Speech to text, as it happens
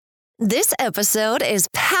This episode is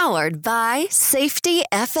powered by Safety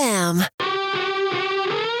FM.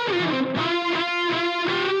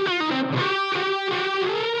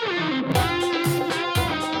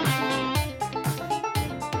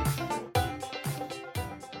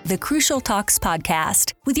 The Crucial Talks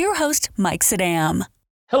podcast with your host, Mike Saddam.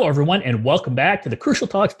 Hello, everyone, and welcome back to the Crucial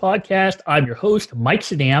Talks podcast. I'm your host, Mike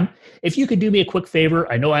Saddam. If you could do me a quick favor,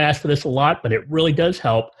 I know I ask for this a lot, but it really does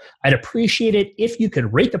help. I'd appreciate it if you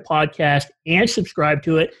could rate the podcast and subscribe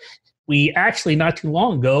to it. We actually, not too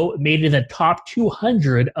long ago, made it in the top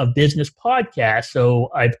 200 of business podcasts. So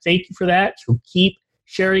I thank you for that. So keep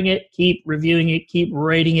sharing it, keep reviewing it, keep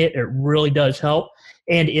rating it. It really does help.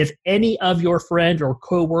 And if any of your friends or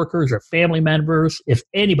coworkers or family members, if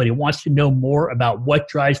anybody wants to know more about what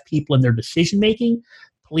drives people in their decision-making,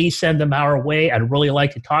 please send them our way. I'd really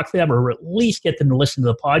like to talk to them or at least get them to listen to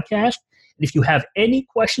the podcast. And if you have any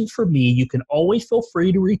questions for me, you can always feel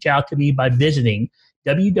free to reach out to me by visiting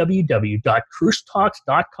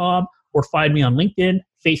www.crucialtalks.com or find me on LinkedIn,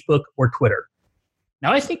 Facebook, or Twitter.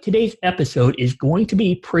 Now, I think today's episode is going to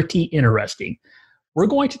be pretty interesting. We're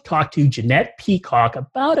going to talk to Jeanette Peacock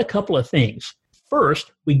about a couple of things.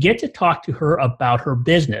 First, we get to talk to her about her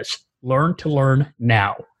business, Learn to Learn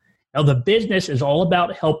Now. Now, the business is all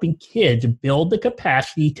about helping kids build the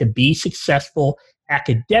capacity to be successful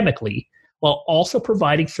academically, while also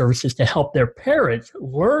providing services to help their parents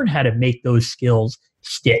learn how to make those skills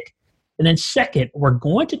stick. And then second, we're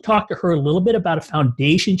going to talk to her a little bit about a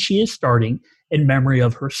foundation she is starting in memory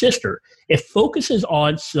of her sister. It focuses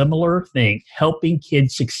on similar things, helping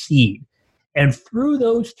kids succeed. And through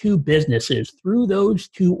those two businesses, through those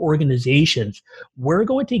two organizations, we're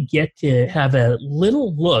going to get to have a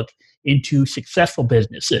little look into successful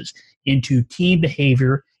businesses, into team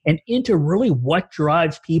behavior, and into really what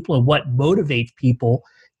drives people and what motivates people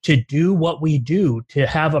to do what we do, to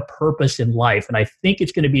have a purpose in life. And I think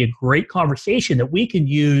it's going to be a great conversation that we can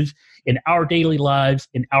use in our daily lives,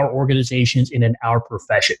 in our organizations, and in our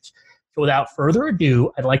professions. So without further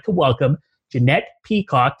ado, I'd like to welcome Jeanette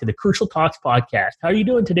Peacock to the Crucial Talks podcast. How are you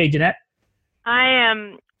doing today, Jeanette? I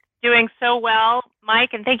am doing so well, Mike,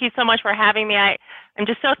 and thank you so much for having me. I'm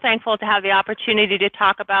just so thankful to have the opportunity to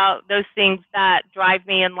talk about those things that drive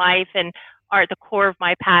me in life and are at the core of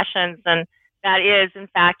my passions. And that is, in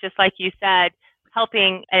fact, just like you said,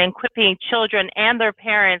 helping and equipping children and their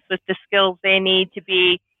parents with the skills they need to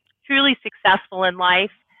be truly successful in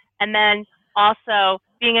life. And then also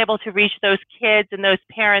being able to reach those kids and those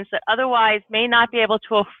parents that otherwise may not be able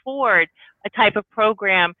to afford a type of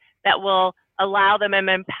program that will allow them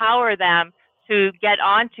and empower them to get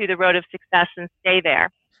onto the road of success and stay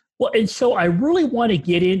there. Well, and so I really want to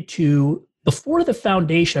get into, before the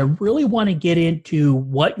foundation, I really want to get into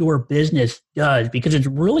what your business does, because it's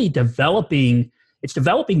really developing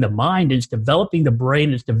the mind, it's developing the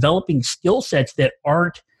brain, it's developing skill sets that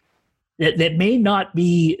may not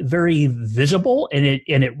be very visible, and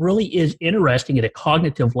it really is interesting at a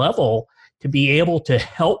cognitive level to be able to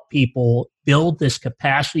help people build this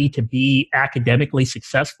capacity to be academically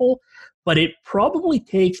successful. But it probably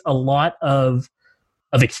takes a lot of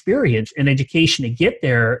experience and education to get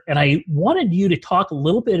there. And I wanted you to talk a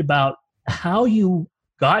little bit about how you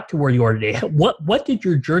got to where you are today. What did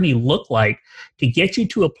your journey look like to get you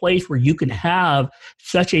to a place where you can have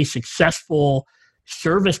such a successful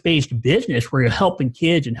service-based business where you're helping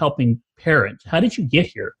kids and helping parents? How did you get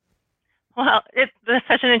here? Well, that's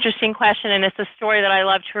such an interesting question, and it's a story that I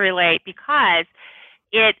love to relate because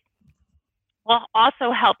it will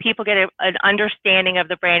also help people get an understanding of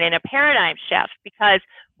the brain and a paradigm shift, because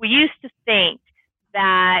we used to think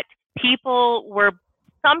that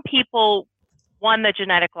some people won the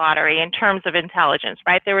genetic lottery in terms of intelligence,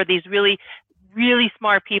 right? There were these really, really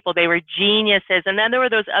smart people. They were geniuses. And then there were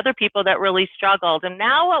those other people that really struggled. And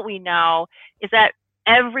now what we know is that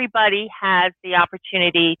everybody has the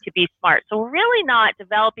opportunity to be smart. So we're really not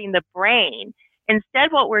developing the brain.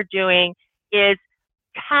 Instead, what we're doing is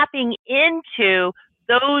tapping into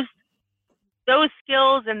those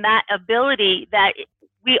skills and that ability that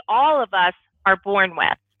all of us are born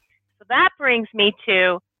with. So that brings me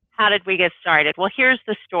to, how did we get started? Well, here's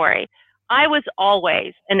the story. I was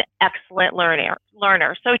always an excellent learner.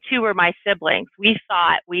 So too were my siblings. We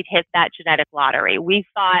thought we'd hit that genetic lottery. We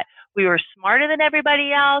thought we were smarter than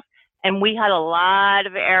everybody else, and we had a lot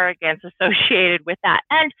of arrogance associated with that.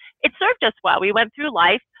 And it served us well. We went through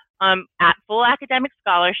life at full academic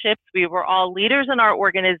scholarships. We were all leaders in our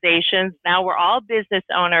organizations. Now we're all business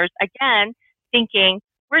owners, again, thinking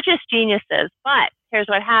we're just geniuses. But here's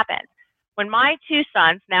what happened. When my two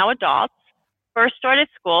sons, now adults, first started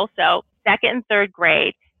school, so second and third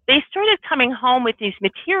grade, they started coming home with these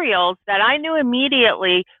materials that I knew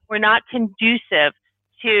immediately were not conducive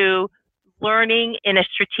to learning in a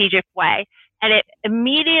strategic way. And it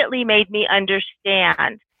immediately made me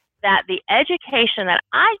understand that the education that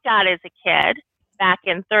I got as a kid back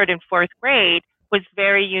in 3rd and 4th grade was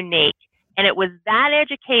very unique. And it was that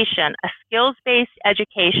education, a skills-based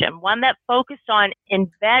education, one that focused on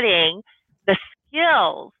embedding the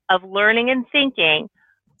skills of learning and thinking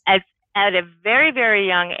at a very, very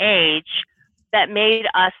young age, that made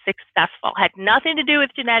us successful. Had nothing to do with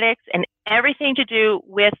genetics and everything to do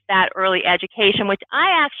with that early education, which I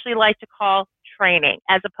actually like to call training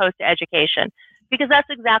as opposed to education, because that's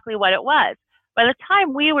exactly what it was. By the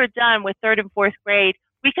time we were done with 3rd and 4th grade,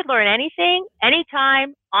 we could learn anything,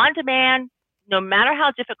 anytime, on demand, no matter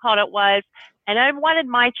how difficult it was. And I wanted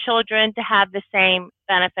my children to have the same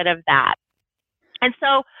benefit of that. And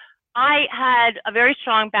so I had a very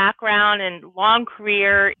strong background and long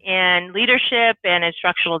career in leadership and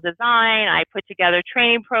instructional design. I put together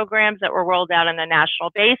training programs that were rolled out on a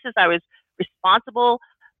national basis. I was responsible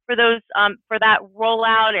for those, for that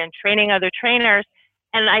rollout and training other trainers.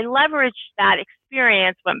 And I leveraged that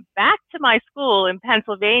experience, went back to my school in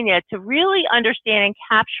Pennsylvania to really understand and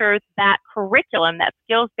capture that curriculum, that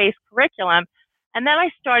skills-based curriculum. And then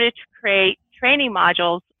I started to create training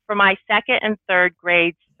modules for my 2nd and 3rd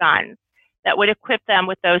grade sons that would equip them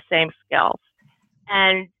with those same skills.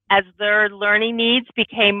 And as their learning needs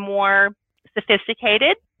became more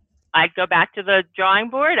sophisticated, I'd go back to the drawing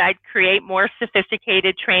board. I'd create more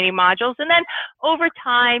sophisticated training modules. And then over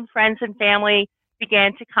time, friends and family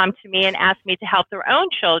began to come to me and ask me to help their own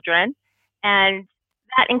children. And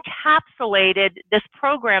that encapsulated this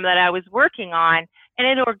program that I was working on. And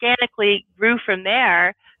it organically grew from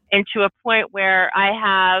there into a point where I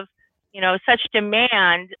have, such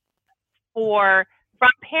demand from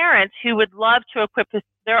parents who would love to equip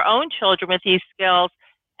their own children with these skills.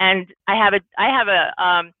 And I have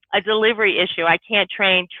a delivery issue. I can't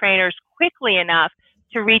train trainers quickly enough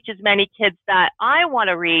to reach as many kids that I want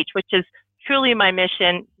to reach, which is truly my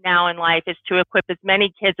mission now in life, is to equip as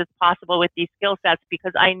many kids as possible with these skill sets,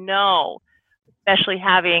 because I know, especially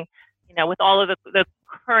having, with all of the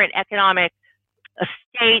current economic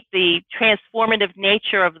state, the transformative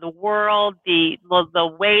nature of the world, the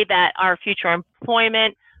way that our future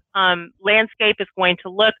employment landscape is going to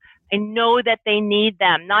look, I know that they need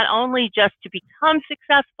them, not only just to become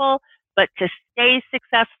successful, but to stay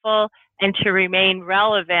successful and to remain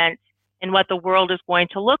relevant in what the world is going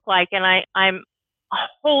to look like. And I'm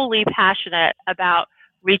wholly passionate about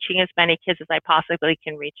reaching as many kids as I possibly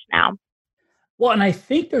can reach now. Well, and I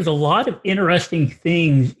think there's a lot of interesting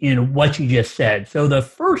things in what you just said. So the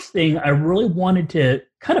first thing I really wanted to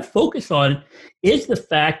kind of focus on is the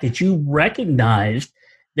fact that you recognized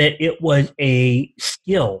that it was a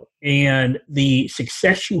skill, and the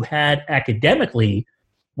success you had academically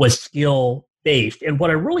was skill-based. And what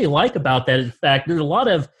I really like about that is the fact there's a lot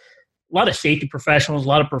of safety professionals, a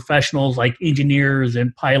lot of professionals like engineers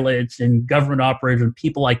and pilots and government operators and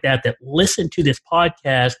people like that listen to this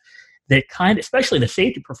podcast, that especially the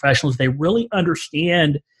safety professionals, they really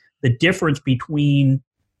understand the difference between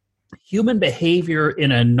human behavior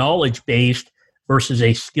in a knowledge-based versus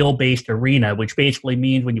a skill-based arena, which basically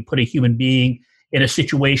means when you put a human being in a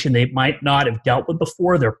situation they might not have dealt with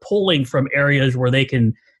before, they're pulling from areas where they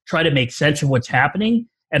can try to make sense of what's happening.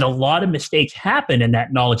 And a lot of mistakes happen in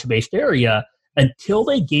that knowledge-based area until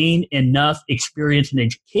they gain enough experience and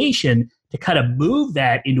education to kind of move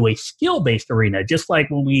that into a skill-based arena. Just like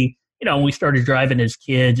when we started driving as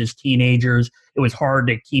kids, as teenagers, it was hard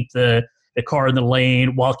to keep the car in the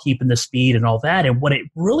lane while keeping the speed and all that. And what it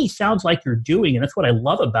really sounds like you're doing, and that's what I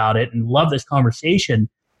love about it and love this conversation,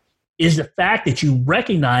 is the fact that you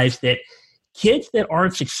recognize that kids that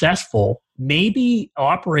aren't successful may be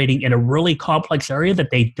operating in a really complex area that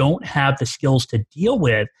they don't have the skills to deal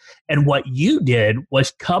with. And what you did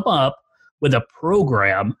was come up with a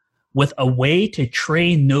program with a way to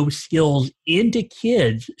train those skills into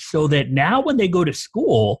kids so that now when they go to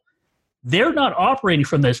school, they're not operating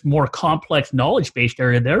from this more complex knowledge-based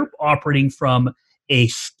area. They're operating from a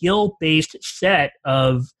skill-based set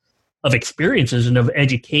of experiences and of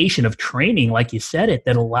education, of training, like you said it,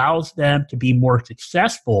 that allows them to be more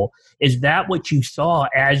successful. Is that what you saw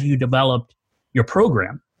as you developed your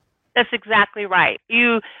program? That's exactly right.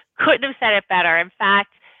 You couldn't have said it better. In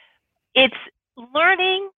fact, it's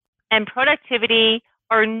learning and productivity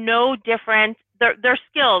are no different. They're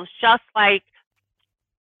skills, just like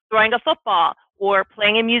throwing a football or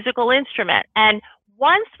playing a musical instrument. And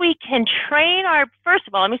once we can train first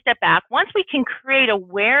of all, let me step back. Once we can create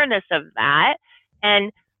awareness of that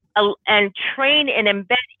and and train and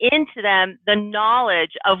embed into them the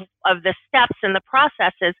knowledge of the steps and the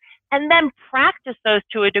processes, and then practice those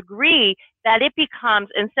to a degree that it becomes,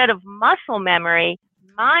 instead of muscle memory,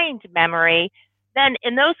 mind memory. Then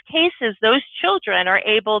in those cases, those children are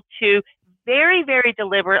able to very, very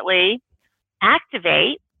deliberately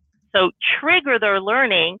activate, so trigger their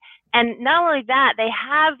learning. And not only that, they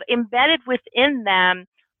have embedded within them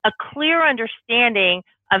a clear understanding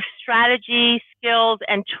of strategy, skills,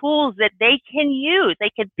 and tools that they can use, they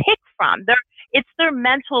can pick from. It's their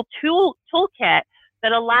mental toolkit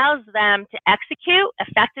that allows them to execute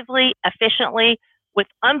effectively, efficiently, with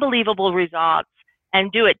unbelievable results,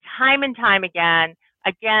 and do it time and time again.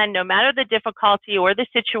 Again, no matter the difficulty or the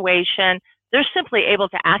situation, they're simply able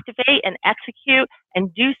to activate and execute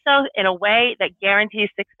and do so in a way that guarantees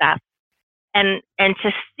success. And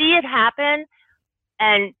to see it happen,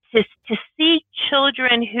 and to see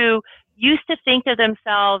children who used to think of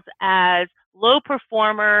themselves as low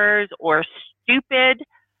performers or stupid,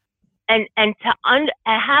 and to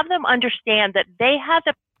have them understand that they have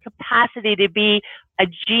the capacity to be a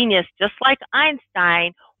genius, just like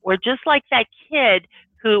Einstein, or just like that kid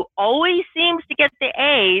who always seems to get the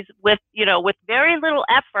A's with very little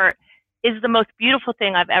effort, is the most beautiful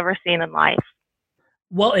thing I've ever seen in life.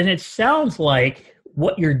 Well, and it sounds like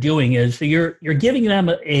what you're doing is, so you're giving them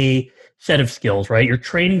a set of skills, right? You're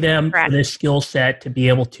training them Correct. for this skill set to be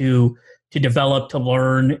able to develop, to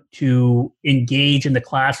learn, to engage in the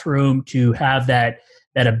classroom, to have that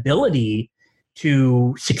ability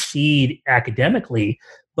to succeed academically.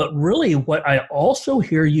 But really what I also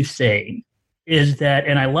hear you saying is that,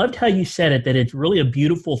 and I loved how you said it, that it's really a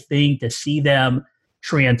beautiful thing to see them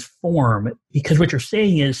transform, because what you're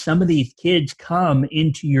saying is some of these kids come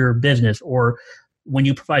into your business, or when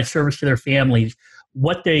you provide service to their families,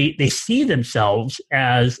 what they see themselves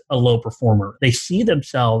as a low performer. They see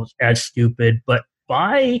themselves as stupid, but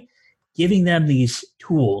by giving them these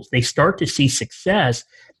tools, they start to see success.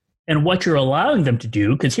 And what you're allowing them to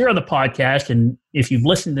do, because here on the podcast, and if you've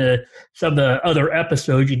listened to some of the other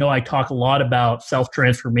episodes, I talk a lot about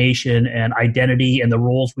self-transformation and identity and the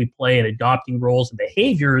roles we play in adopting roles and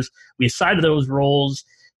behaviors. We assign to those roles,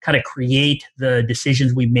 kind of create the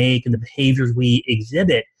decisions we make and the behaviors we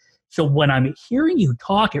exhibit. So when I'm hearing you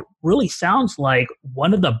talk, it really sounds like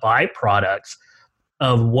one of the byproducts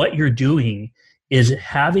of what you're doing is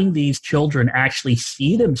having these children actually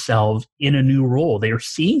see themselves in a new role. They are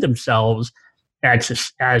seeing themselves as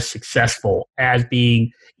successful, as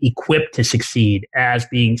being equipped to succeed, as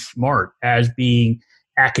being smart, as being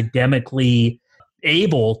academically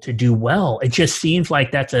able to do well. It just seems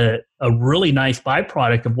like that's a really nice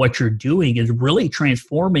byproduct of what you're doing, is really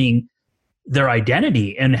transforming their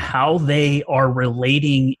identity and how they are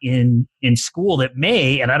relating in school. That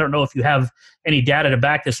may, and I don't know if you have any data to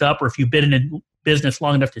back this up, or if you've been in business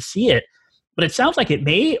long enough to see it, but it sounds like it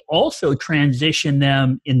may also transition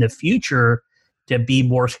them in the future to be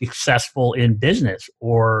more successful in business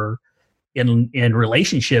or in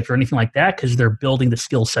relationships or anything like that, because they're building the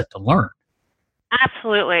skill set to learn.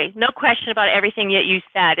 Absolutely. No question about everything that you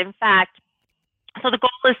said. In fact, so the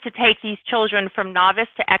goal is to take these children from novice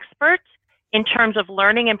to expert in terms of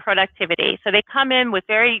learning and productivity. So they come in with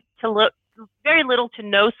very little to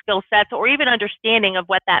no skill sets or even understanding of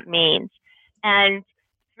what that means. And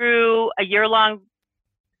through a year-long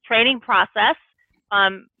training process,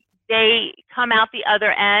 they come out the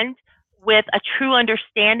other end with a true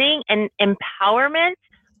understanding and empowerment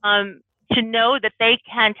to know that they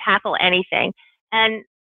can tackle anything. And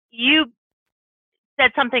you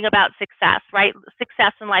said something about success, right?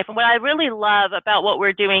 Success in life. And what I really love about what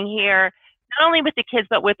we're doing here, not only with the kids,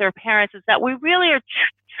 but with their parents, is that we really are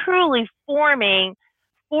truly forming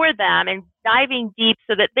for them and diving deep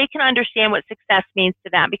so that they can understand what success means to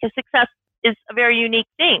them, because success is a very unique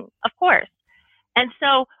thing, of course. And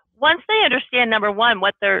so once they understand, number one,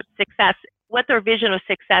 what their vision of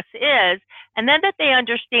success is, and then that they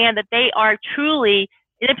understand that they are truly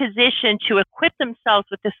in a position to equip themselves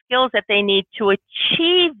with the skills that they need to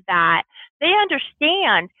achieve that, they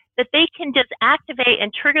understand that they can just activate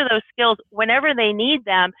and trigger those skills whenever they need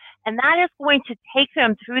them. And that is going to take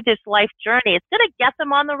them through this life journey. It's going to get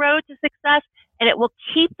them on the road to success, and it will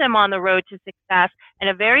keep them on the road to success in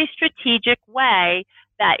a very strategic way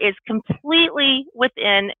that is completely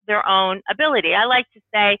within their own ability. I like to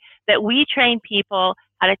say that we train people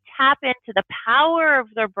how to tap into the power of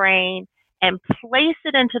their brain and place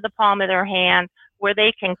it into the palm of their hand, where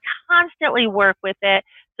they can constantly work with it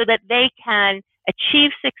so that they can achieve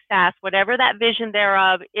success, whatever that vision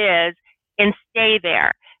thereof is, and stay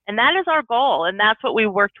there. And that is our goal, and that's what we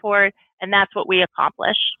work toward, and that's what we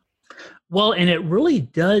accomplish. Well, and it really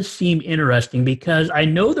does seem interesting because I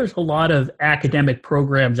know there's a lot of academic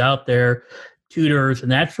programs out there, tutors and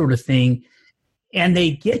that sort of thing, and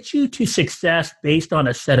they get you to success based on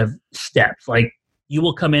a set of steps. Like you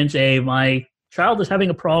will come in and say, my child is having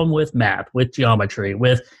a problem with math, with geometry,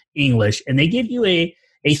 with English, and they give you a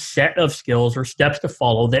set of skills or steps to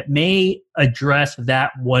follow that may address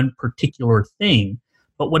that one particular thing.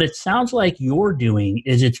 But what it sounds like you're doing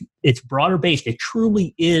is it's broader based. It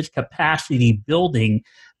truly is capacity building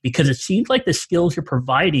because it seems like the skills you're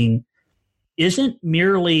providing isn't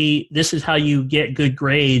merely this is how you get good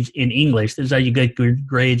grades in English, this is how you get good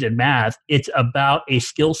grades in math. It's about a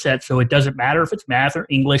skill set. So it doesn't matter if it's math or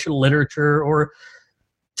English or literature or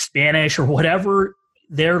Spanish or whatever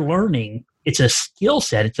they're learning. It's a skill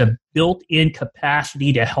set. It's a built-in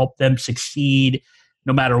capacity to help them succeed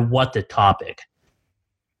no matter what the topic.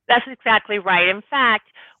 That's exactly right. In fact,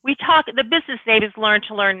 the business name is Learn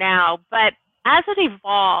to Learn Now, but as it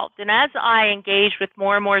evolved and as I engaged with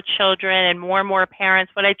more and more children and more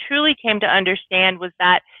parents, what I truly came to understand was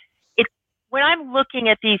that when I'm looking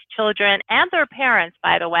at these children and their parents,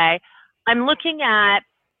 by the way, I'm looking at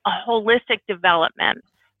a holistic development.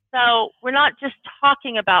 So we're not just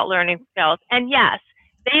talking about learning skills. And yes,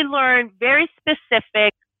 they learn very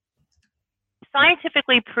specific,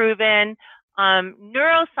 scientifically proven,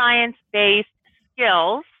 neuroscience-based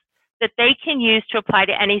skills that they can use to apply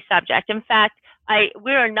to any subject. In fact,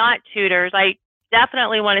 we are not tutors. I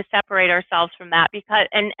definitely want to separate ourselves from that because,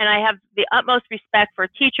 and I have the utmost respect for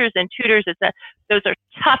teachers and tutors. Those are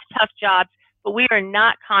tough jobs, but we are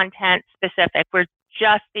not content specific. We're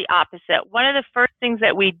just the opposite. One of the first things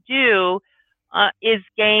that we do is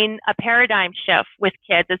gain a paradigm shift with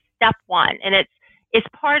kids. It's step one, and it's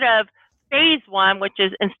part of phase one, which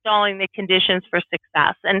is installing the conditions for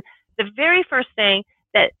success. And the very first thing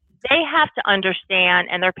that they have to understand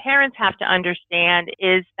and their parents have to understand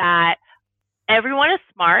is that everyone is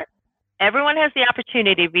smart. Everyone has the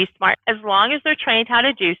opportunity to be smart as long as they're trained how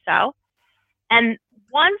to do so. And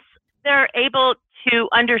once they're able to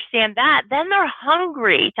understand that, then they're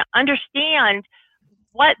hungry to understand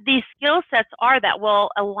what these skill sets are that will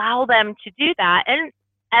allow them to do that. And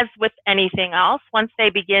as with anything else, once they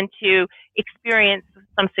begin to experience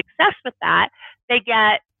some success with that, they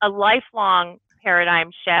get a lifelong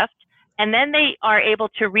paradigm shift, and then they are able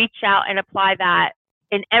to reach out and apply that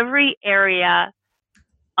in every area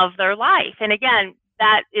of their life. And again,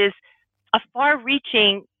 that is a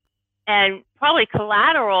far-reaching and probably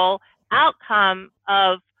collateral outcome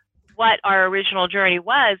of what our original journey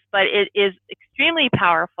was, but it is extremely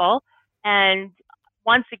powerful and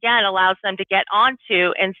once again allows them to get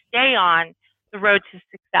onto and stay on the road to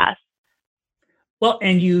success. Well,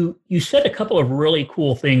 and you said a couple of really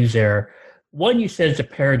cool things there. One, you said it's a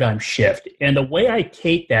paradigm shift. And the way I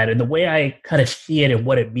take that and the way I kind of see it and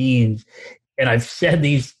what it means, and I've said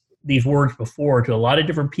these words before to a lot of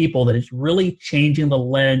different people, that it's really changing the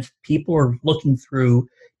lens people are looking through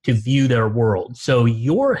to view their world. So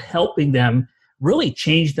you're helping them really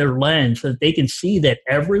change their lens so that they can see that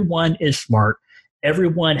everyone is smart,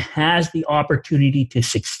 everyone has the opportunity to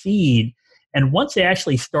succeed. And once they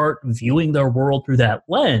actually start viewing their world through that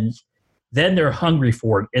lens, then they're hungry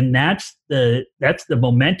for it. And that's the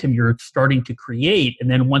momentum you're starting to create. And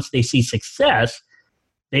then once they see success,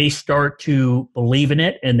 they start to believe in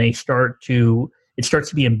it and it starts to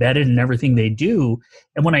be embedded in everything they do.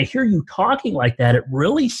 And when I hear you talking like that, it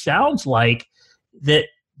really sounds like that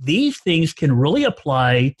these things can really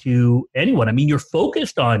apply to anyone. I mean, you're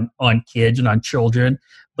focused on kids and on children,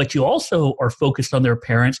 but you also are focused on their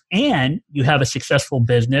parents, and you have a successful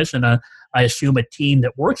business and I assume a team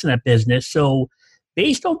that works in that business. So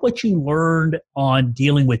based on what you learned on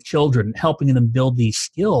dealing with children, helping them build these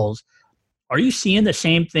skills, are you seeing the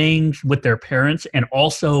same things with their parents and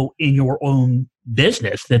also in your own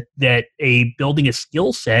business, that building a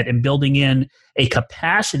skill set and building in a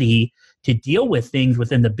capacity to deal with things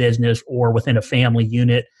within the business or within a family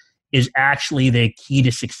unit is actually the key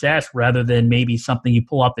to success rather than maybe something you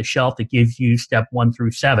pull off the shelf that gives you step 1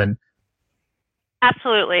 through 7?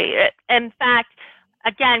 Absolutely. In fact,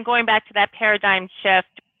 again, going back to that paradigm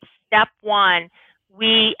shift, step 1,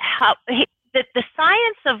 we help the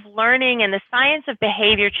science of learning and the science of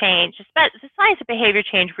behavior change, the science of behavior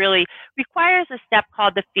change really requires a step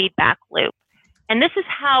called the feedback loop. And this is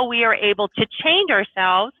how we are able to change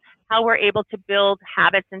ourselves, how we're able to build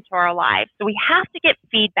habits into our lives. So we have to get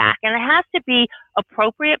feedback, and it has to be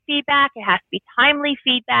appropriate feedback. It has to be timely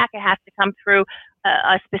feedback. It has to come through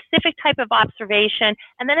a specific type of observation,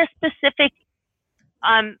 and then a specific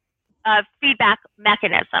feedback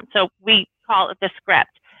mechanism. So we call it the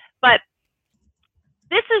script. But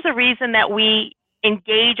this is the reason that we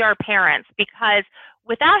engage our parents, because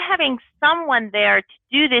without having someone there to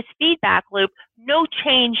do this feedback loop, no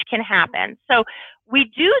change can happen. So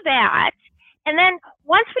we do that. And then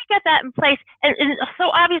once we get that in place, and so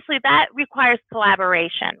obviously that requires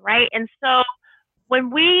collaboration, right? And so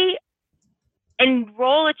when we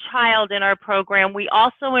enroll a child in our program, we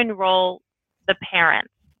also enroll the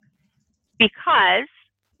parents, because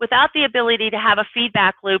without the ability to have a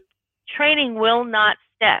feedback loop, training will not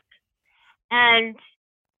stick. And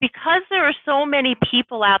because there are so many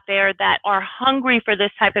people out there that are hungry for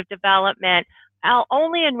this type of development, I'll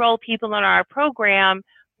only enroll people in our program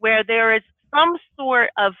where there is some sort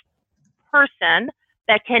of person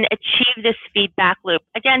that can achieve this feedback loop.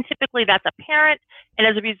 Again, typically that's a parent, and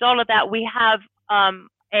as a result of that, we have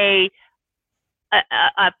a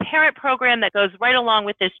parent program that goes right along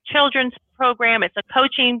with this children's program. It's a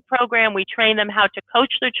coaching program. We train them how to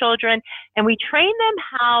coach their children, and we train them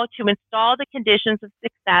how to install the conditions of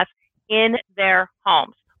success in their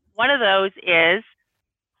homes. One of those is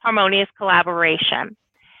harmonious collaboration.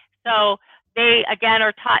 So they, again,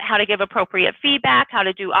 are taught how to give appropriate feedback, how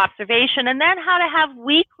to do observation, and then how to have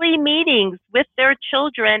weekly meetings with their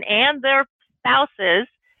children and their spouses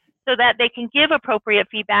so that they can give appropriate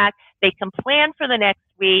feedback. They can plan for the next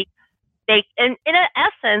week. In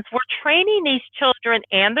essence, we're training these children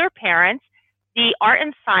and their parents the art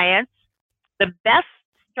and science, the best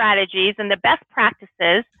strategies, and the best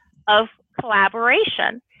practices of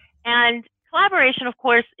collaboration. And collaboration, of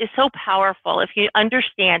course, is so powerful if you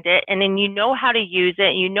understand it, and then you know how to use it,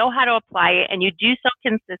 and you know how to apply it, and you do so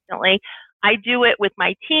consistently. I do it with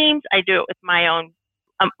my teams. I do it with my own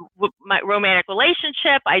my romantic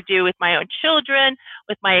relationship. I do with my own children,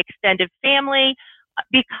 with my extended family,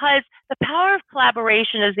 because the power of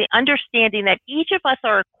collaboration is the understanding that each of us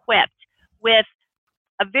are equipped with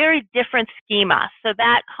a very different schema. So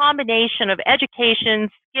that combination of education,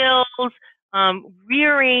 skills,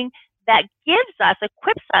 rearing, that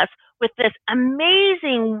equips us with this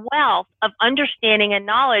amazing wealth of understanding and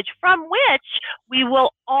knowledge from which we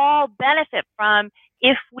will all benefit from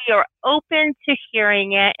if we are open to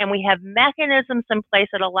hearing it and we have mechanisms in place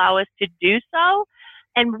that allow us to do so.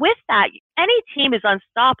 And with that, any team is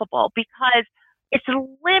unstoppable because it's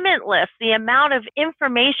limitless, the amount of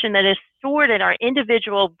information that is stored in our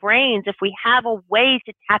individual brains if we have a way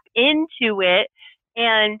to tap into it,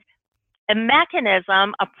 and a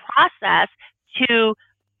mechanism, a process to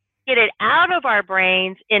get it out of our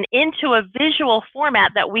brains and into a visual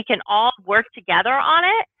format that we can all work together on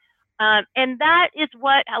it. And that is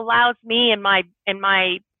what allows me in my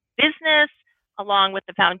business, along with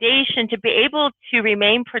the foundation, to be able to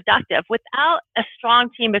remain productive. Without a strong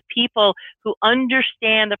team of people who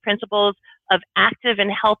understand the principles of active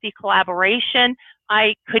and healthy collaboration,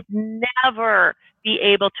 I could never be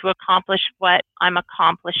able to accomplish what I'm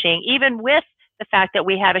accomplishing, even with the fact that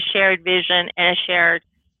we have a shared vision and a shared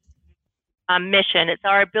mission. It's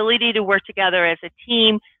our ability to work together as a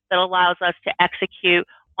team that allows us to execute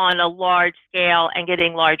on a large scale and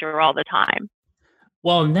getting larger all the time.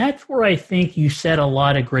 Well, and that's where I think you said a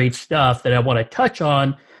lot of great stuff that I want to touch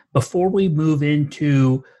on before we move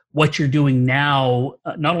into what you're doing now,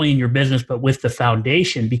 not only in your business, but with the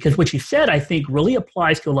foundation, because what you said, I think, really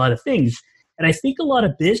applies to a lot of things. And I think a lot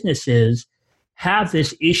of businesses have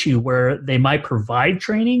this issue where they might provide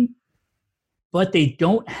training, but they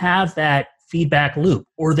don't have that feedback loop,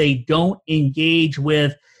 or they don't engage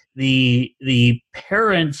with the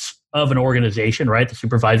parents of an organization, right? The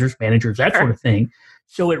supervisors, managers, that sort of thing.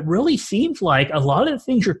 So it really seems like a lot of the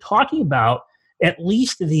things you're talking about, at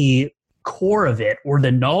least the core of it or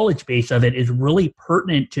the knowledge base of it, is really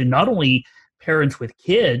pertinent to not only parents with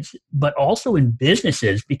kids, but also in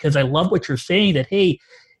businesses, because I love what you're saying that, hey,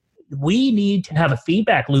 we need to have a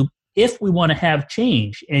feedback loop if we want to have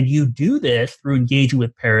change. And you do this through engaging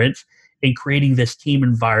with parents and creating this team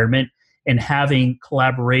environment and having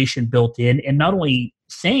collaboration built in, and not only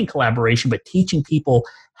saying collaboration, but teaching people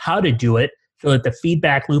how to do it so that the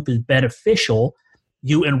feedback loop is beneficial.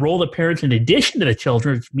 You enroll the parents in addition to the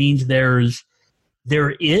children, which means there is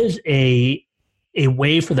a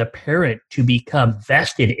way for the parent to become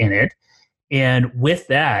vested in it. And with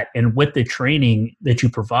that, and with the training that you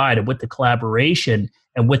provide, and with the collaboration,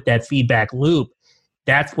 and with that feedback loop,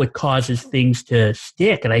 that's what causes things to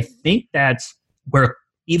stick. And I think that's where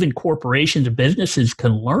even corporations and businesses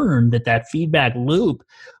can learn that feedback loop,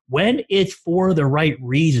 when it's for the right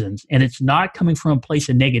reasons, and it's not coming from a place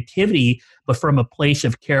of negativity, but from a place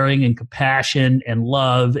of caring and compassion and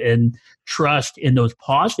love and trust in those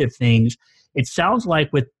positive things. It sounds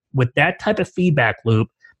like with that type of feedback loop,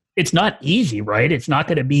 it's not easy, right? It's not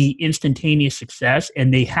going to be instantaneous success,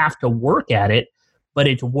 and they have to work at it, but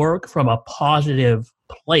it's work from a positive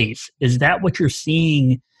place. Is that what you're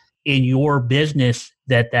seeing in your business,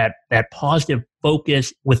 that positive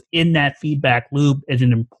focus within that feedback loop is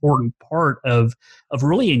an important part of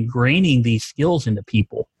really ingraining these skills into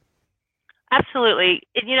people? Absolutely.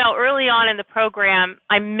 Early on in the program,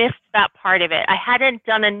 I missed that part of it. I hadn't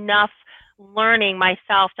done enough learning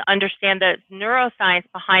myself to understand the neuroscience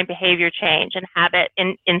behind behavior change and habit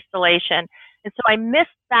installation. And so I missed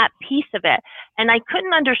that piece of it. And I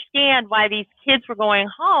couldn't understand why these kids were going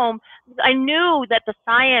home. I knew that the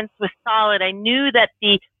science was solid. I knew that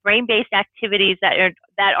the brain-based activities that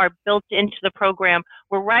are built into the program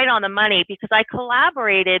were right on the money, because I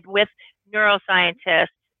collaborated with neuroscientists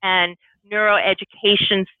and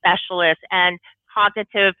neuroeducation specialists and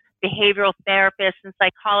cognitive behavioral therapists and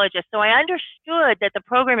psychologists. So I understood that the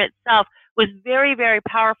program itself was very, very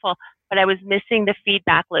powerful, but I was missing the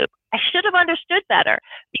feedback loop. I should have understood better,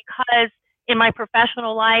 because in my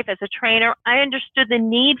professional life as a trainer, I understood the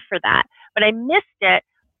need for that, but I missed it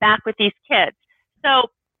back with these kids. So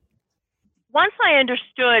once I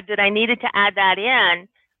understood that I needed to add that in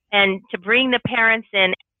and to bring the parents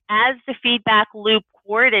in as the feedback loop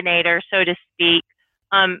coordinator, so to speak,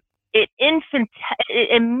 it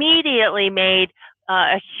immediately made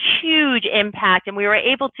a huge impact. And we were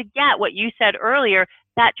able to get what you said earlier,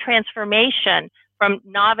 that transformation from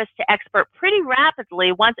novice to expert pretty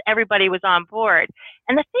rapidly once everybody was on board.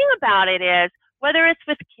 And the thing about it is, whether it's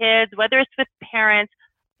with kids, whether it's with parents,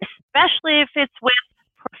 especially if it's with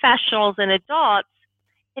professionals and adults,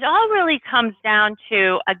 it all really comes down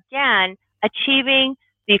to, again, achieving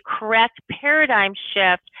the correct paradigm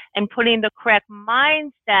shift and putting the correct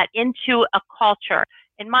mindset into a culture.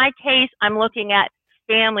 In my case, I'm looking at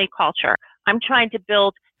family culture. I'm trying to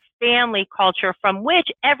build family culture from which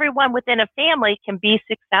everyone within a family can be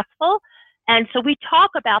successful. And so we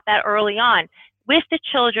talk about that early on with the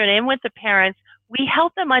children and with the parents. We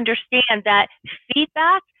help them understand that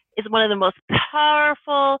feedback is one of the most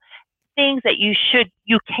powerful things that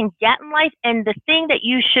you can get in life, and the thing that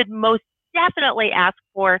you should most definitely ask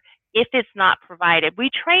for if it's not provided. We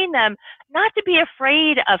train them not to be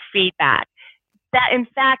afraid of feedback. That, in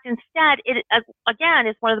fact, instead, it again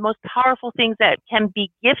is one of the most powerful things that can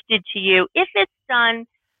be gifted to you if it's done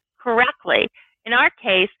correctly. In our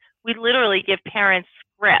case, we literally give parents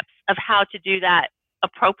scripts of how to do that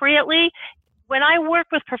appropriately. When I work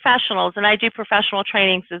with professionals, and I do professional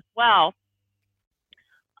trainings as well,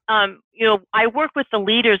 I work with the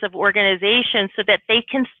leaders of organizations so that they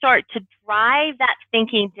can start to drive that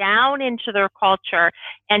thinking down into their culture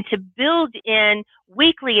and to build in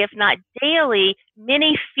weekly, if not daily,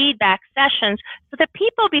 mini feedback sessions so that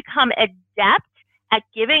people become adept at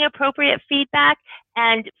giving appropriate feedback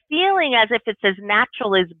and feeling as if it's as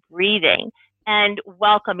natural as breathing and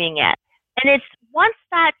welcoming it. And it's once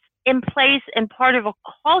that's in place and part of a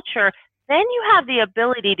culture, then you have the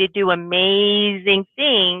ability to do amazing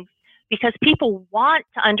things, because people want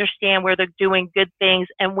to understand where they're doing good things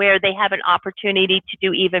and where they have an opportunity to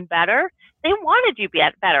do even better. They want to do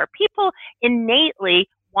better. People innately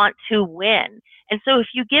want to win. And so if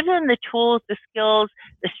you give them the tools, the skills,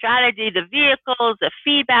 the strategy, the vehicles, the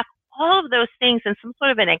feedback, all of those things in some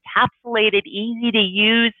sort of an encapsulated, easy to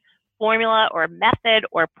use formula or method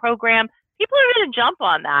or program, people are going to jump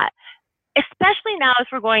on that. Especially now as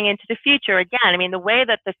we're going into the future. Again, the way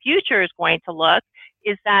that the future is going to look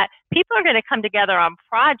is that people are going to come together on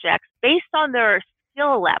projects based on their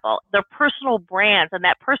skill level, their personal brands, and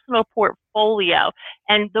that personal portfolio,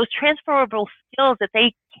 and those transferable skills that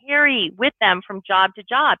they carry with them from job to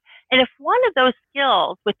job. And if one of those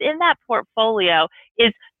skills within that portfolio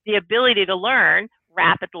is the ability to learn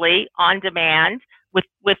rapidly, on demand,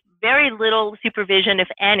 with very little supervision, if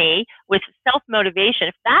any, with self-motivation,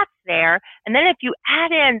 if that's there, and then if you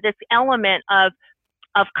add in this element of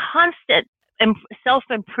constant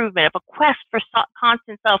self-improvement, of a quest for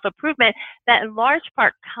constant self-improvement that in large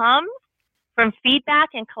part comes from feedback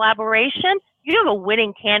and collaboration, you have a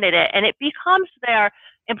winning candidate, and it becomes their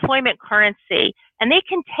employment currency. And they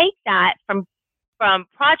can take that from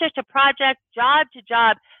project to project, job to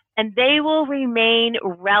job, and they will remain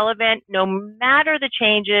relevant no matter the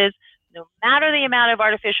changes, no matter the amount of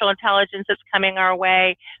artificial intelligence that's coming our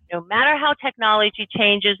way, no matter how technology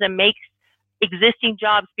changes and makes existing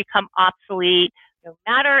jobs become obsolete, no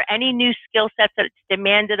matter any new skill sets that's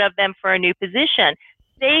demanded of them for a new position.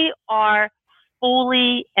 They are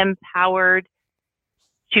fully empowered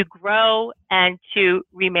to grow and to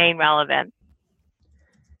remain relevant.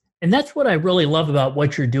 And that's what I really love about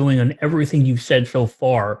what you're doing and everything you've said so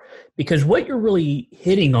far, because what you're really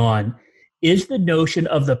hitting on is the notion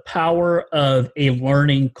of the power of a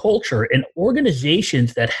learning culture. And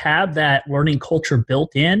organizations that have that learning culture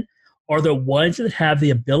built in are the ones that have the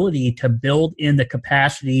ability to build in the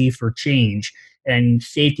capacity for change and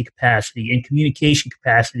safety capacity and communication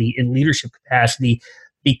capacity and leadership capacity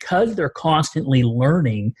because they're constantly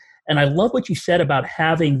learning. And I love what you said about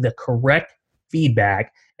having the correct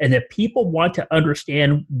feedback and that people want to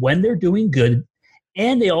understand when they're doing good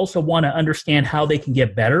and they also want to understand how they can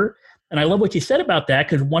get better. And I love what you said about that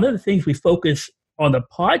because one of the things we focus on the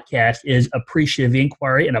podcast is appreciative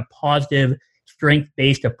inquiry and a positive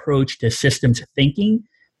strength-based approach to systems thinking.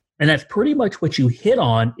 And that's pretty much what you hit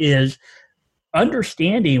on is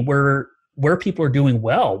understanding where people are doing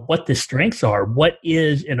well, what the strengths are, what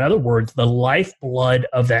is, in other words, the lifeblood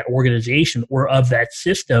of that organization or of that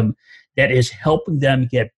system that is helping them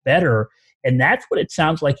get better. And that's what it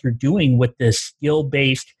sounds like you're doing with this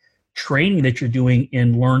skill-based training that you're doing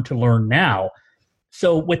in Learn to Learn Now.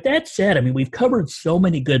 So with that said, I mean, we've covered so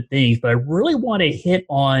many good things, but I really want to hit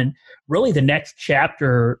on really the next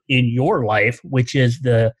chapter in your life, which is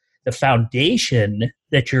the foundation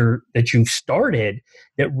that you've started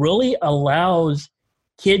that really allows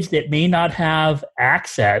kids that may not have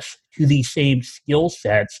access to these same skill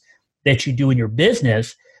sets that you do in your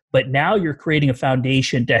business, but now you're creating a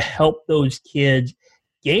foundation to help those kids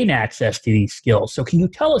gain access to these skills. So can you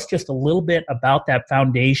tell us just a little bit about that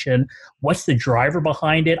foundation? What's the driver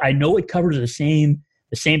behind it? I know it covers the same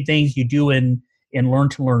things you do in Learn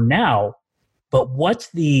to Learn Now, but what's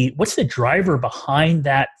the driver behind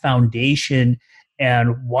that foundation,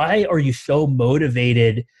 and why are you so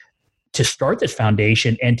motivated to start this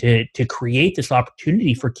foundation and to create this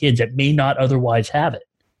opportunity for kids that may not otherwise have it?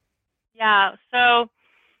 Yeah, so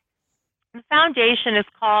the foundation is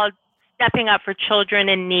called Stepping Up for Children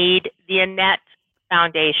in Need, the Annette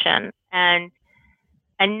Foundation. And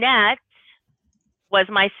Annette was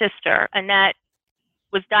my sister. Annette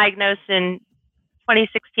was diagnosed in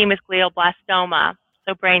 2016 with glioblastoma,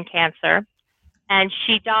 so brain cancer, and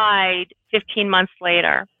she died 15 months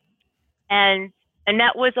later. And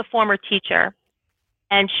Annette was a former teacher,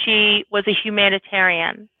 and she was a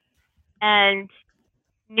humanitarian. And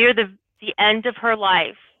near the end of her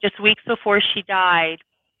life, just weeks before she died,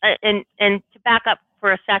 and to back up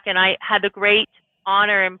for a second, I had the great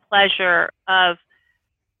honor and pleasure of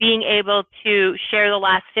being able to share the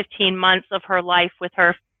last 15 months of her life with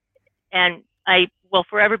her. And I will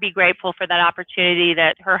forever be grateful for that opportunity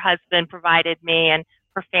that her husband provided me and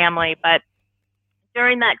her family. But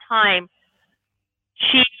during that time,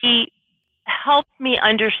 she helped me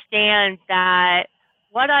understand that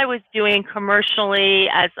what I was doing commercially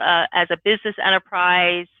as a business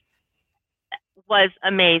enterprise was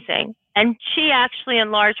amazing. And she actually,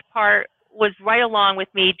 in large part, was right along with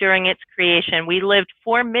me during its creation. We lived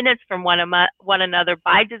 4 minutes from one another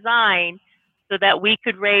by design so that we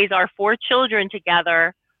could raise our 4 children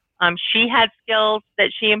together. She had skills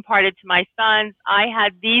that she imparted to my sons. I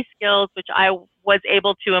had these skills, which I was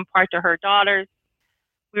able to impart to her daughters.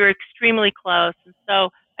 We were extremely close. And so,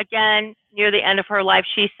 again, near the end of her life,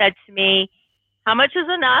 she said to me, "How much is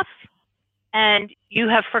enough? And you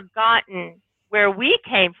have forgotten where we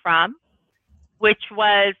came from, which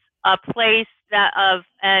was a place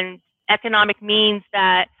and economic means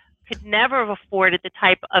that could never have afforded the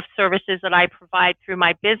type of services that I provide through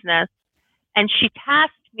my business." And she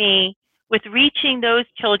tasked me with reaching those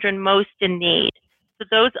children most in need, so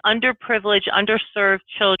those underprivileged, underserved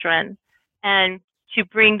children, and to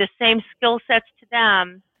bring the same skill sets to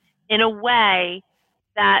them in a way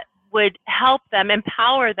that would help them,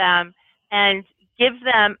 empower them, and give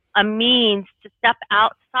them a means to step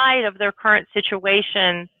outside of their current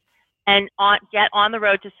situation and get on the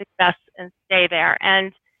road to success and stay there.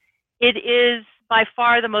 And it is by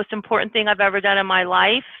far the most important thing I've ever done in my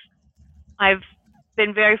life. I've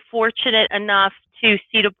been very fortunate enough to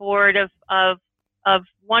seat a board of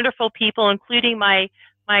wonderful people, including my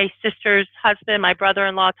sister's husband, my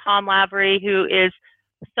brother-in-law, Tom Lavery, who is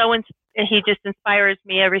he just inspires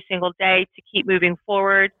me every single day to keep moving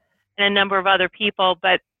forward, and a number of other people.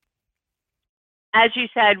 But as you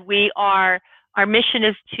said, our mission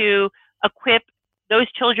is to equip those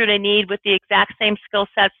children in need with the exact same skill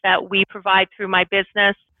sets that we provide through my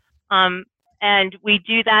business. And we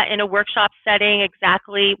do that in a workshop setting,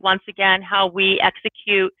 exactly, once again, how we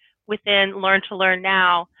execute within Learn to Learn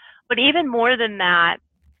Now. But even more than that,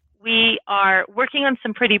 we are working on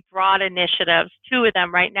some pretty broad initiatives, 2 of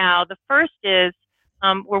them right now. The first is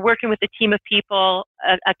we're working with a team of people,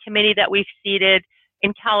 a committee that we've seated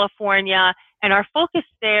in California, And our focus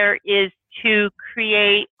there is to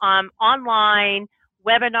create online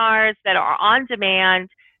webinars that are on demand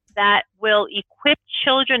that will equip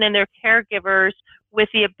children and their caregivers with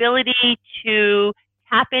the ability to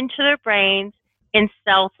tap into their brains and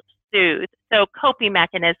self-soothe. So coping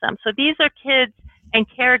mechanisms. So these are kids and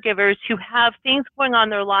caregivers who have things going on in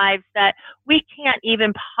their lives that we can't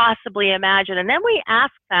even possibly imagine. And then we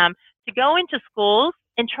ask them to go into schools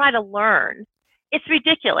and try to learn. It's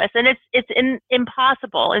ridiculous and it's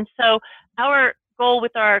impossible. And so our goal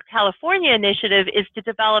with our California initiative is to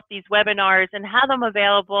develop these webinars and have them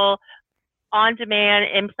available on demand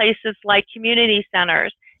in places like community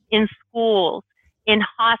centers, in schools, in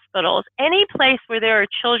hospitals, any place where there are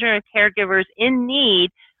children or caregivers in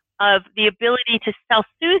need of the ability to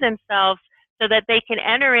self-soothe themselves so that they can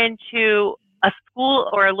enter into a school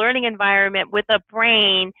or a learning environment with a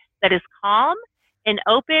brain that is calm and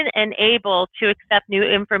open and able to accept new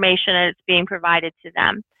information as it's being provided to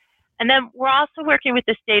them. And then we're also working with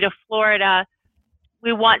the state of Florida.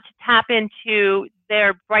 We want to tap into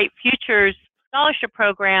their Bright Futures scholarship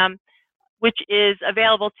program, which is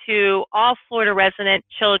available to all Florida resident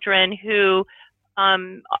children who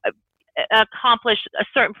accomplish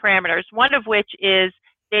certain parameters, one of which is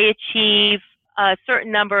they achieve a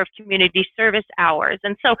certain number of community service hours.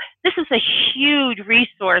 And so this is a huge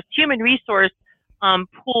resource, human resource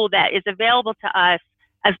pool that is available to us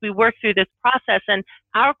as we work through this process. And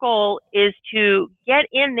our goal is to get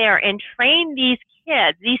in there and train these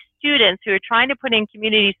kids, these students who are trying to put in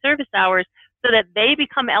community service hours so that they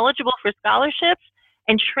become eligible for scholarships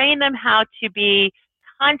and train them how to be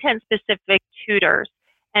content-specific tutors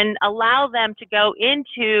and allow them to go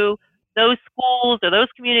into those schools or those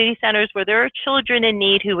community centers where there are children in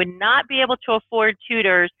need who would not be able to afford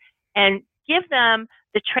tutors and give them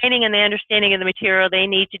the training and the understanding of the material they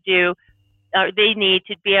need to do, they need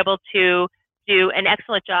to be able to do an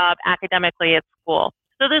excellent job academically at school.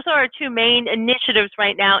 So those are our two main initiatives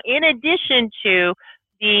right now, in addition to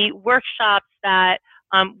the workshops that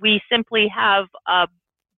we simply have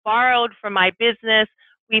borrowed from my business.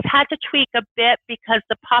 We've had to tweak a bit because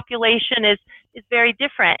the population is very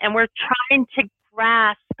different, and we're trying to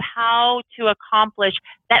grasp how to accomplish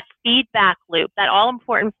that feedback loop, that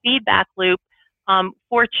all-important feedback loop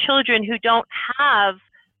for children who don't have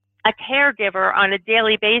a caregiver on a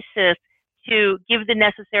daily basis to give the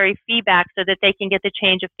necessary feedback so that they can get the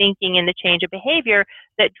change of thinking and the change of behavior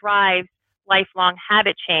that drives lifelong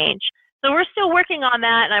habit change. So we're still working on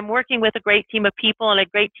that, and I'm working with a great team of people and a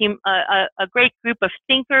great team, a great group of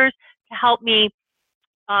thinkers to help me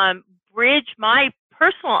bridge my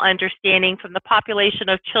personal understanding from the population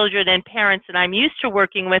of children and parents that I'm used to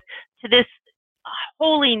working with to this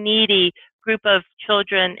wholly needy group of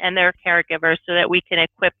children and their caregivers so that we can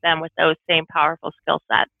equip them with those same powerful skill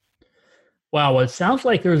sets. Wow, well, it sounds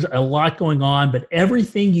like there's a lot going on, but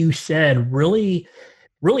everything you said really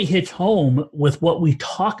hits home with what we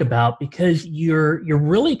talk about, because you're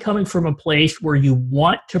really coming from a place where you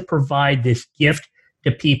want to provide this gift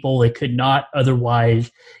to people that could not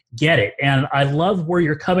otherwise get it. And I love where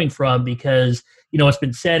you're coming from because, you know, it's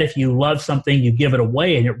been said, if you love something, you give it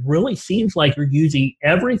away. And it really seems like you're using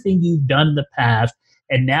everything you've done in the past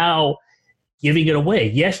and now giving it away.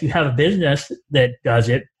 Yes, you have a business that does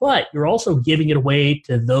it, but you're also giving it away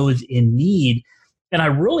to those in need. And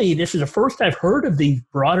this is the first I've heard of these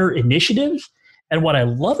broader initiatives. And what I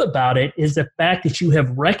love about it is the fact that you have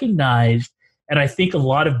recognized, and I think a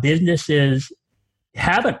lot of businesses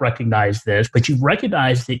haven't recognized this, but you've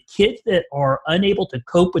recognized that kids that are unable to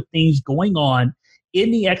cope with things going on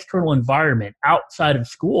in the external environment outside of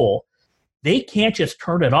school, they can't just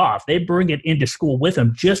turn it off. They bring it into school with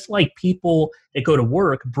them, just like people that go to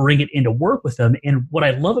work bring it into work with them. And what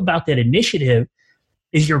I love about that initiative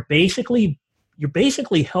is you're basically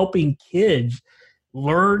helping kids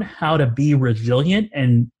learn how to be resilient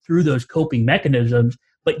and through those coping mechanisms,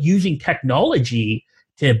 but using technology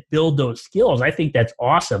to build those skills. I think that's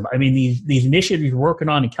awesome. I mean, these initiatives you're working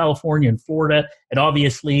on in California and Florida, and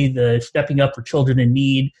obviously the Stepping Up for Children in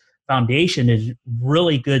Need Foundation is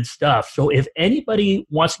really good stuff. So if anybody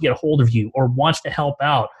wants to get a hold of you or wants to help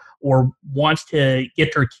out or wants to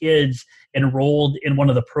get their kids enrolled in one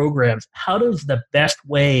of the programs, how does the best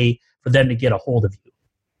way for them to get a hold of you?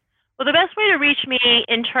 Well, the best way to reach me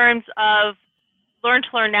in terms of Learn to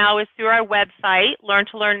Learn Now is through our website,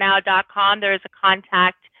 learntolearnnow.com. There is a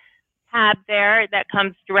contact tab there that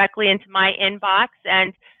comes directly into my inbox,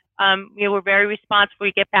 and we're very responsive.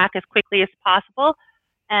 We get back as quickly as possible,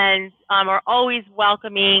 and are always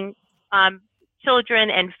welcoming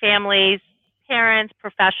children and families, parents,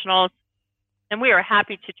 professionals, and we are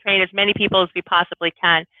happy to train as many people as we possibly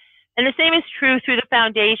can. And the same is true through the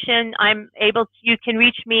foundation. You can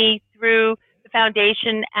reach me through the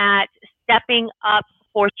foundation at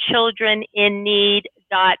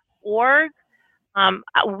steppingupforchildreninneed.org.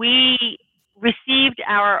 We received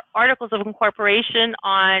our Articles of Incorporation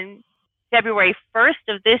on February 1st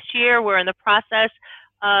of this year. We're in the process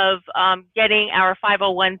of getting our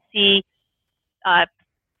 501c3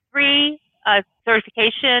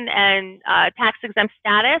 certification and tax-exempt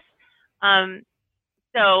status.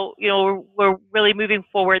 So, we're really moving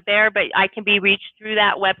forward there, but I can be reached through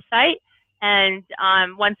that website. And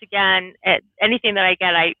once again, anything that I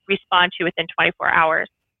get, I respond to within 24 hours.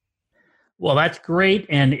 Well, that's great.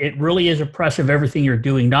 And it really is impressive everything you're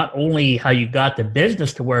doing, not only how you got the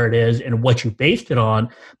business to where it is and what you based it on,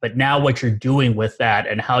 but now what you're doing with that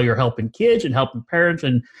and how you're helping kids and helping parents.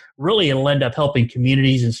 And really it'll end up helping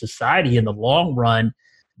communities and society in the long run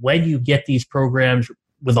when you get these programs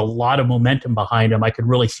with a lot of momentum behind them. I could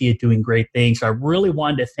really see it doing great things. So I really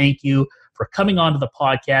wanted to thank you for coming onto the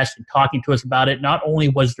podcast and talking to us about it. Not only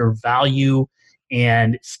was there value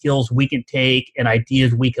and skills we can take and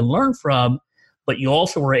ideas we can learn from, but you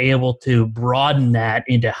also were able to broaden that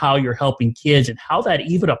into how you're helping kids and how that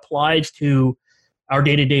even applies to our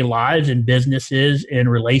day-to-day lives and businesses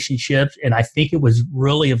and relationships. And I think it was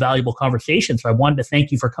really a valuable conversation. So I wanted to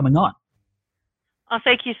thank you for coming on. Oh,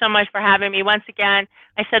 thank you so much for having me. Once again,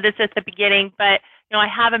 I said this at the beginning, but I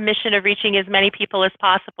have a mission of reaching as many people as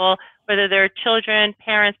possible, whether they're children,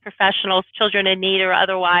 parents, professionals, children in need, or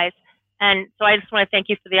otherwise. And so I just want to thank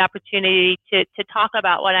you for the opportunity to talk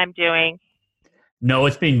about what I'm doing. No,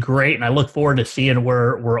 it's been great. And I look forward to seeing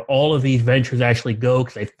where all of these ventures actually go,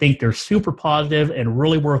 because I think they're super positive and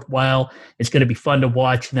really worthwhile. It's going to be fun to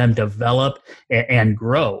watch them develop and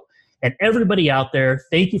grow. And everybody out there,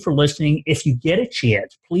 thank you for listening. If you get a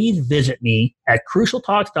chance, please visit me at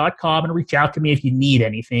crucialtalks.com and reach out to me if you need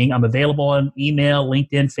anything. I'm available on email,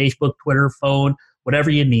 LinkedIn, Facebook, Twitter, phone,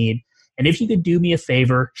 whatever you need. And if you could do me a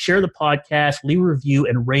favor, share the podcast, leave a review,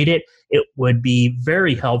 and rate it, it would be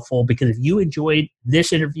very helpful, because if you enjoyed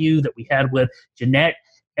this interview that we had with Jeanette,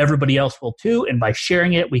 everybody else will too. And by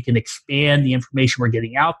sharing it, we can expand the information we're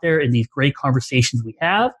getting out there in these great conversations we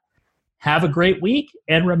have. Have a great week.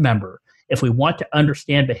 And remember, if we want to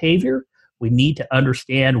understand behavior, we need to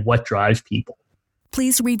understand what drives people.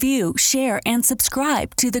 Please review, share, and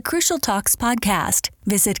subscribe to the Crucial Talks podcast.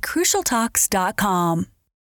 Visit crucialtalks.com.